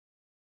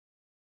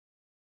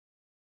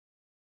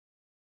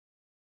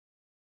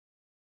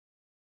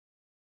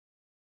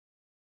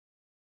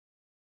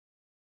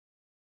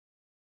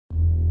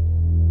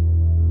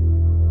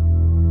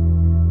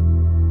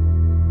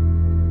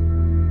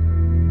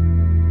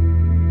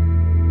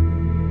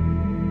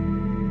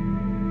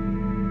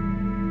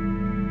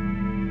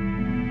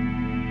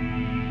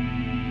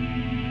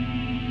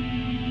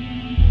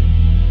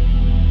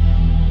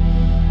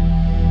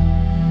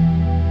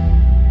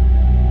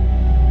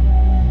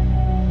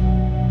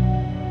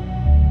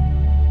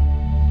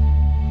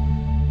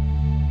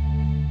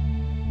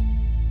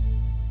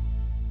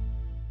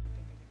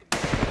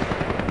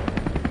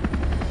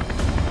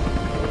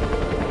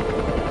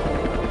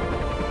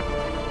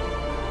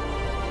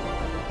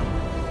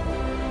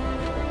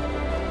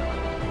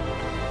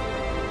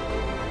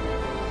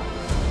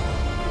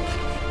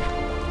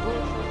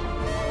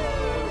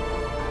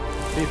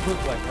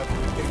look like that.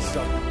 Getting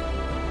sucked.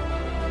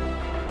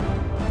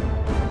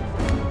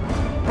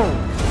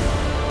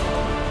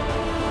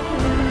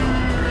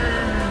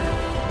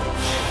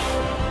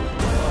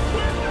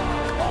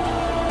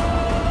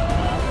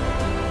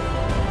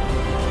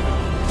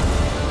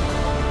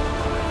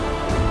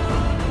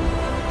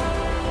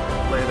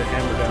 Lay the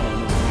hammer down on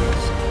this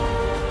list.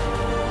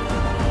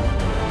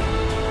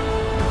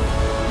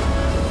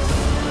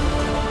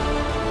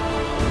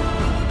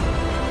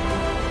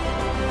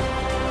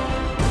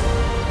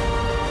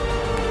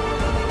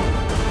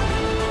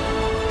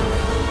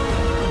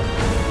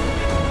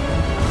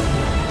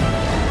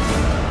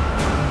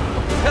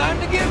 Time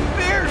to get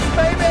fierce,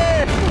 baby!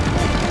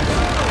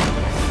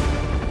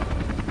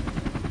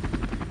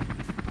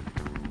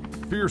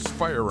 Fierce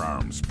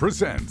Firearms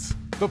presents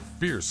The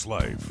Fierce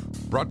Life.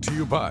 Brought to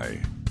you by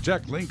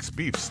Jack Link's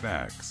Beef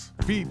Snacks.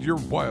 Feed your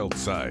wild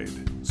side.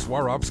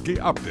 Swarovski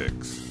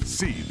Optics.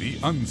 See the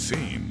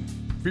unseen.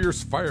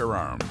 Fierce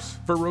Firearms.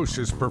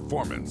 Ferocious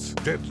performance.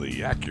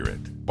 Deadly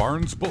accurate.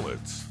 Barnes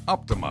Bullets.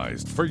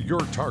 Optimized for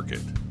your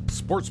target.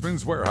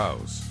 Sportsman's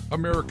Warehouse.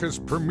 America's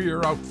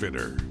premier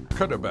outfitter.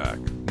 Cut-a-back.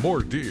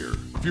 More deer.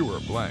 Fewer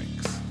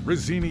blanks.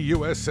 Rizzini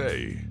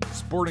USA.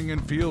 Sporting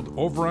and Field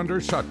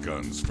over-under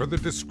shotguns for the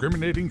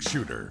discriminating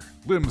shooter.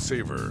 Limb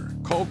Saver.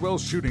 Caldwell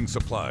Shooting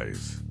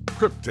Supplies.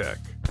 Cryptek.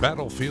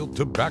 Battlefield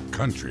to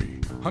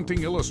Backcountry.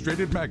 Hunting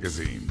Illustrated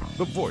Magazine.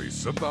 The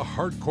voice of the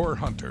hardcore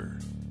hunter.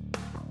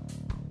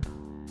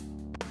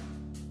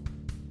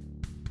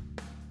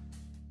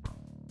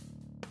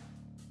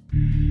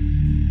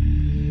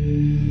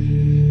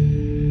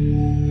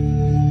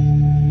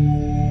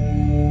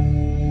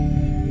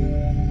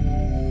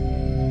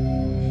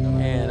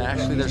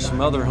 There's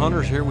some other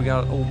hunters here. We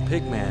got old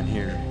Pigman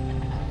here.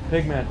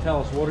 Pigman,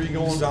 tell us, what are you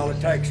going? That's all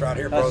it takes right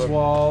here, brother. That's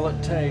all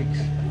it takes.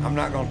 I'm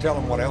not going to tell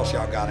them what else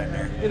y'all got in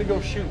there. You're gonna go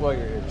shoot while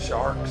you're here.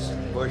 Sharks,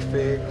 bush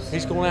pigs.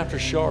 He's going after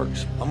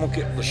sharks. I'm going to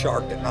get the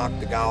shark that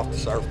knocked the guy off the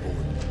surfboard.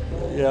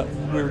 Yeah,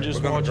 we were just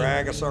We're going to watching.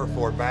 drag a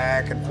surfboard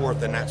back and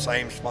forth in that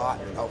same spot,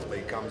 and hopefully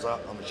he comes up.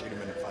 I'm going to shoot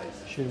him in the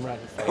face. Shoot him right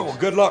in the face. Well,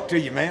 good luck to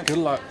you, man. Good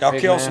luck. Y'all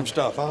kill Pigman. some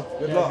stuff, huh?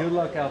 Good Yeah, luck. Good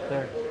luck out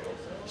there.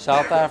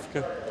 South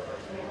Africa.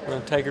 We're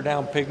gonna take her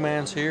down.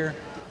 Pigman's here.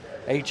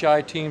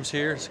 HI team's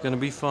here. It's gonna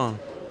be fun.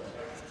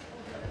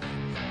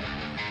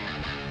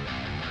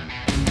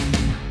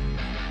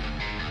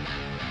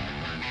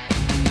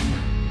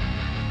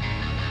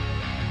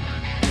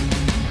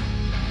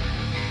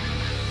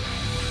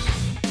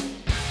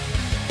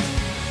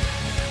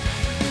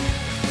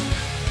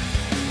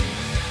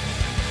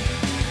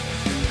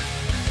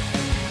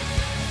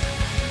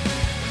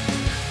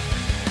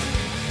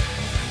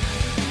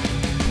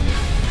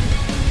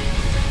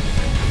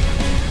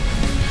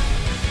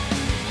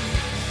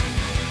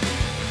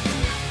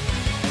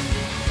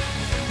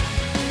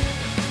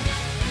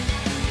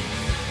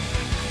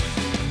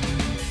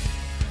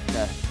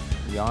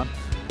 On.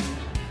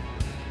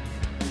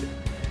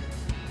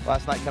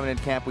 Last night coming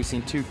into camp, we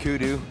seen 2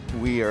 kudu.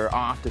 We are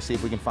off to see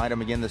if we can find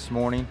them again this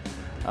morning.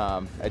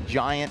 A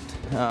giant,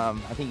 I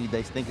think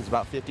they think it's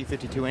about 50,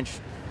 52 inch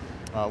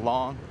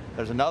long.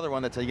 There's another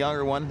one that's a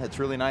younger one that's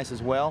really nice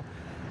as well,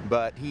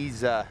 but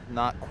he's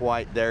not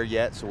quite there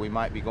yet, so we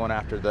might be going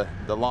after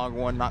the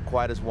longer one, not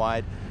quite as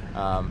wide,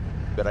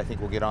 but I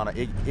think we'll get on it.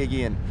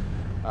 Iggy and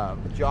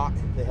Jock,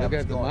 they have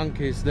Look at the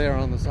monkeys there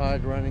on the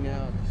side running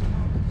out.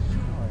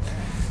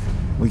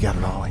 We got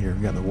it all here.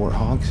 We got the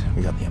warthogs,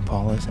 we got the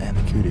impalas, and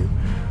the kudu.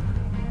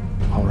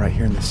 All right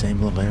here in the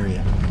same little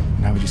area.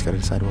 Now we just got to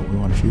decide what we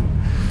want to shoot.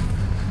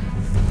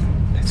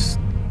 Let's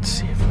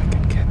see if we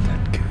can get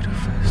that kudu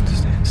first to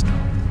stand still.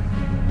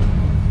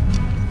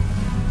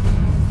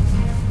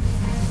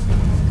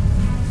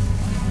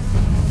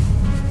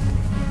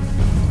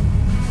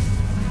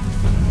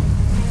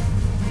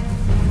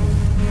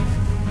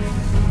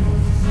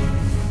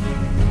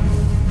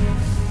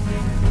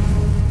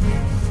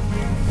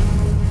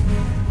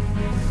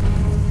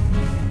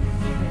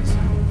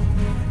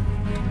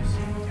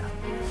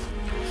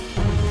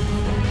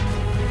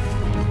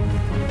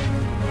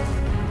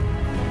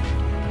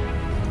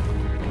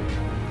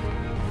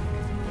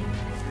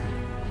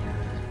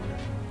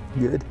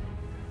 Good.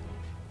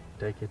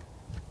 Take it.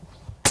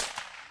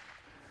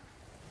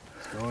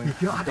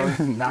 You got it.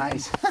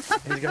 Nice.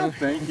 He's going.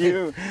 Thank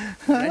you.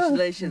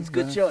 Congratulations.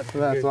 Good shot.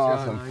 That's Good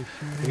awesome. job.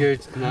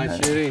 Good.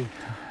 Nice shooting.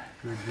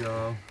 Good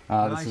job.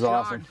 This is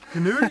awesome.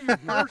 Canoe,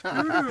 first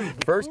kudu.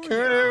 First kudu.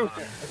 There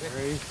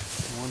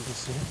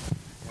 1%.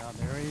 Yeah,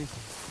 there he is.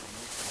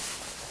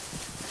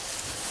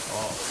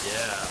 Oh,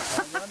 yeah.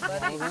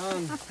 Well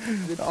done.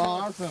 Good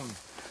Awesome.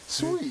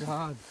 Sweet. Good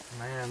God.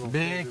 Man,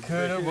 big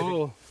kudu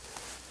bull.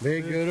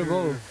 Big kudu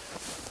bull.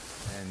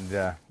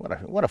 And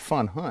what a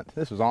fun hunt.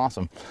 This was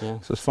awesome. Yeah.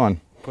 This was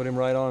fun. Put him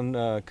right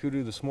on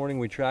kudu this morning.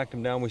 We tracked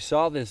him down. We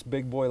saw this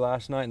big boy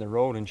last night in the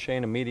road, and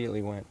Shane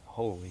immediately went,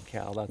 holy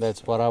cow,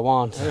 that's what I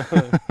want.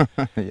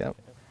 Yep.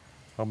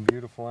 A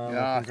beautiful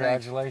animal. Yeah,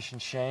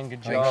 Congratulations, Shane.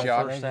 Good Thanks, job.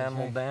 Jock. First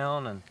animal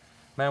down. And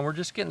Man, we're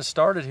just getting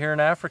started here in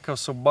Africa,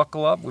 so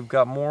buckle up. We've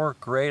got more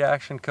great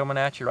action coming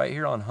at you right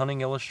here on Hunting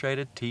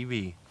Illustrated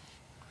TV.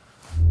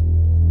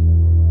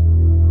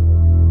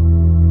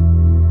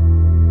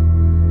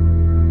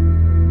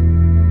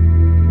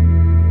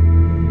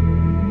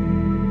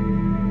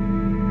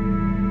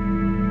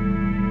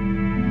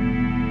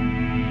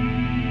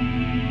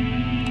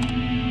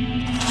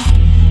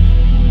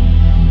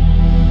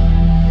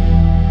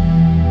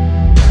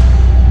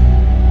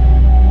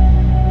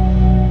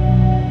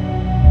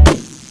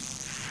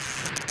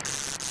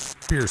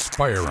 Fierce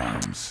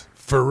firearms,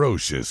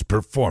 ferocious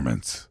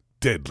performance,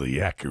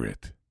 deadly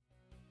accurate.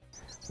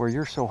 Well,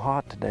 you're so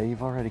hot today,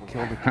 you've already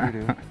killed a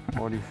kudu.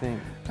 What do you think?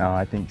 No,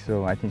 I think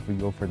so. I think we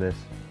go for this.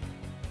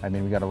 I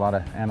mean, we got a lot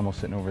of animals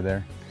sitting over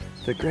there.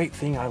 The great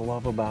thing I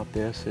love about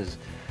this is,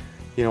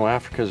 you know,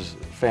 Africa's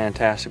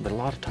fantastic, but a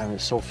lot of times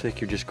it's so thick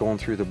you're just going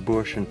through the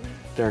bush and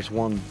there's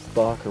one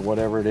buck or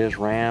whatever it is,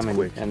 ram,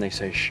 and they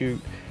say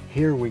shoot.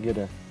 Here we get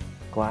to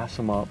glass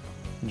them up,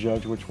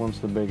 judge which one's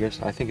the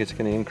biggest. I think it's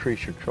going to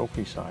increase your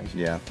trophy size.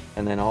 Yeah.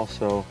 And then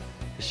also,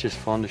 it's just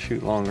fun to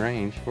shoot long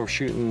range. We're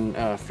shooting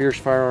Fierce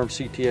Firearms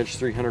CT Edge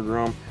 300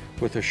 Rum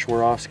with a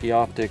Swarovski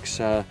optics.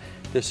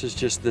 This is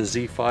just the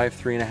Z5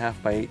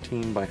 3.5 by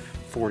 18 by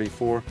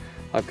 44.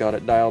 I've got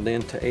it dialed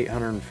in to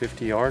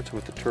 850 yards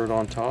with the turret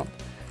on top.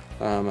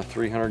 A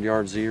 300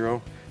 yard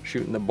zero.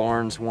 Shooting the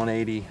Barnes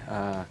 180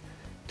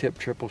 tip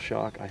triple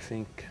shock. I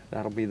think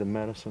that'll be the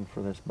medicine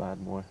for this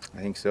bad boy.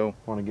 I think so.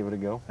 Want to give it a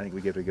go? I think we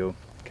give it a go.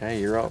 Okay,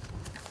 you're up.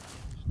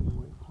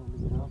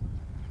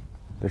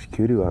 There's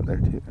kudu out there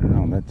too.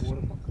 No, that's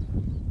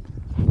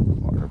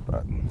water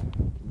butt.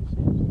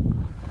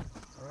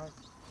 Alright.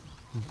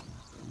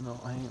 No,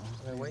 hang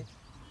on. Wait.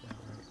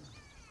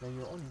 No,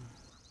 you're on.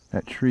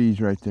 That tree's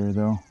right there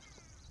though.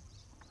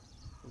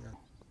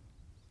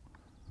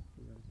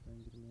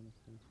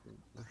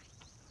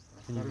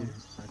 Can you I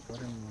got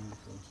him on the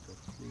phone stuff.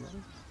 You got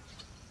it?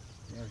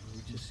 Yeah, we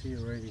just see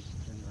already.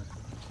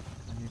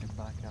 I need to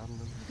back out a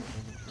little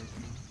bit.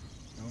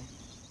 No?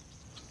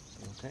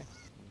 Okay.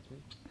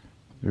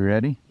 You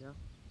ready? Yeah.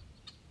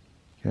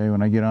 Okay,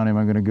 when I get on him,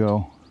 I'm gonna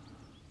go.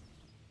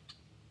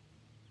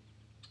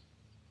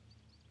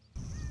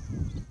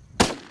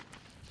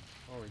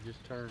 Oh, he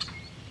just turned.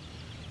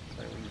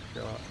 Right when you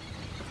shot.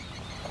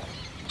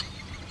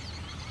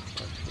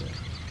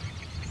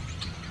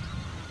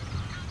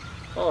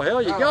 Oh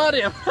hell, you got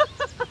him!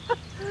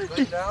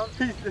 Lay down.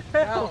 He's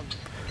down.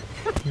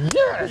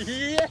 Yes!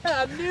 Yeah,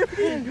 I knew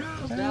him!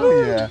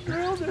 Oh yeah.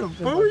 Drilled him.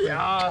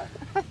 Booyah!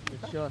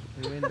 Good shot.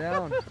 He went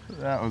down.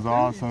 That was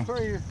awesome.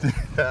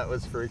 That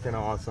was freaking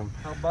awesome.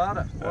 How about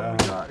it? What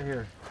do we got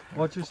here?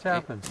 What just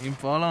happened?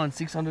 Impala on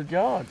 600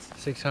 yards.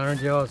 600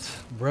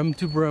 yards, brim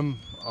to brim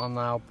on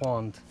our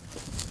pond.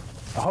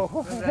 Oh,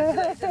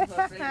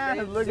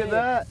 look at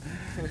that.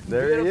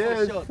 There he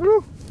is. Shot.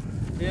 Woo.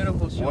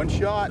 Beautiful shot. One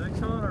shot.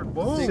 600.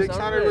 Boom!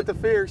 600 with the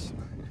Fierce.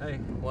 Hey,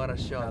 What a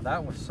now shot.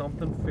 that was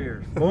something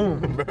fierce.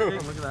 Boom! Look at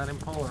that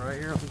Impala right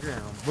here on the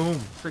ground. Boom!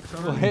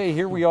 600. Well, hey,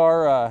 here we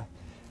are.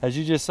 As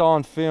you just saw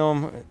on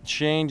film,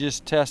 Shane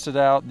just tested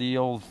out the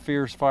old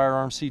Fierce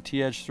Firearms CT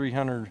Edge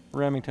 300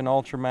 Remington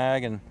Ultra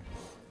Mag, and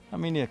I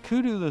mean a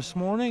kudu this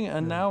morning,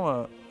 and now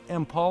a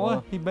Impala.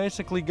 Well, he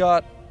basically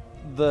got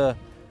the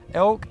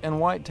elk and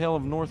whitetail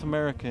of North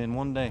America in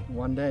one day.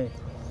 One day.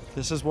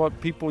 This is what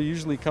people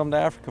usually come to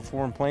Africa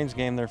for in Plains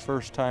game their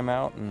first time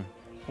out, and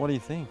what do you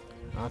think?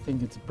 I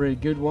think it's a pretty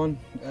good one,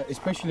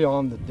 especially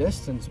on the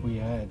distance we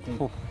had.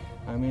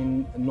 I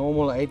mean,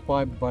 normal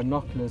 8x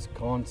binoculars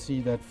can't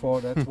see that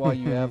far. That's why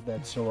you have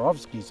that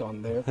Swarovskis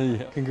on there.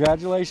 Yeah.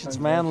 Congratulations,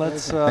 man.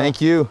 Let's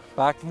Thank you.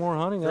 back to more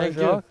hunting. Thank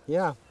you.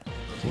 Yeah.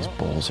 These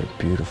bulls are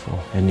beautiful,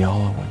 and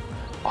Yala one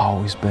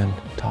always been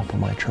top of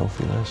my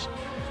trophy list.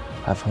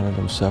 I've hunted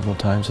them several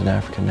times in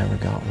Africa, never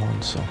got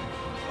one, so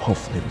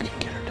hopefully we can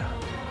get her done.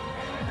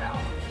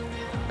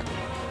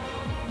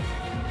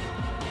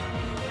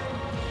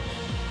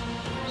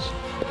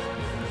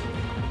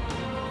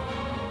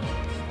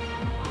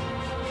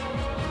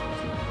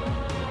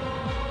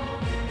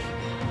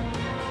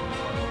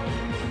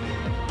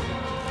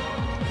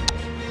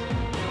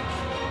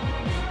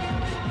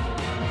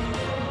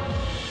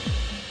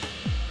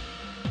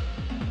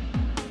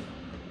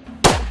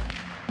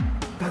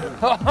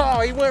 Oh,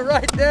 he went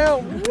right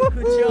down.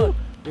 Good shot.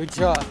 Good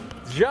shot.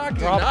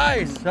 Jockey,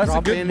 nice. That's a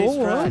good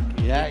bull, huh?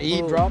 Yeah,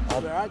 he dropped.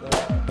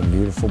 A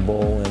beautiful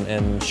bull,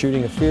 and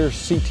shooting a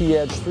Fierce CT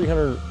Edge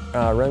 300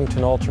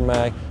 Remington Ultra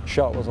Mag.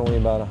 Shot was only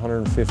about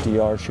 150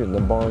 yards. Shooting the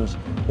Barnes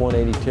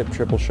 180 tip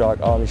triple shock.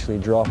 Obviously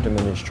dropped him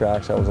in his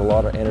tracks. That was a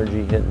lot of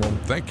energy hitting him.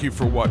 Thank you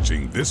for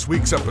watching this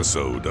week's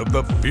episode of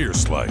The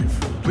Fierce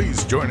Life.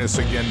 Please join us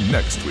again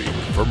next week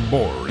for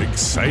more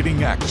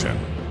exciting action.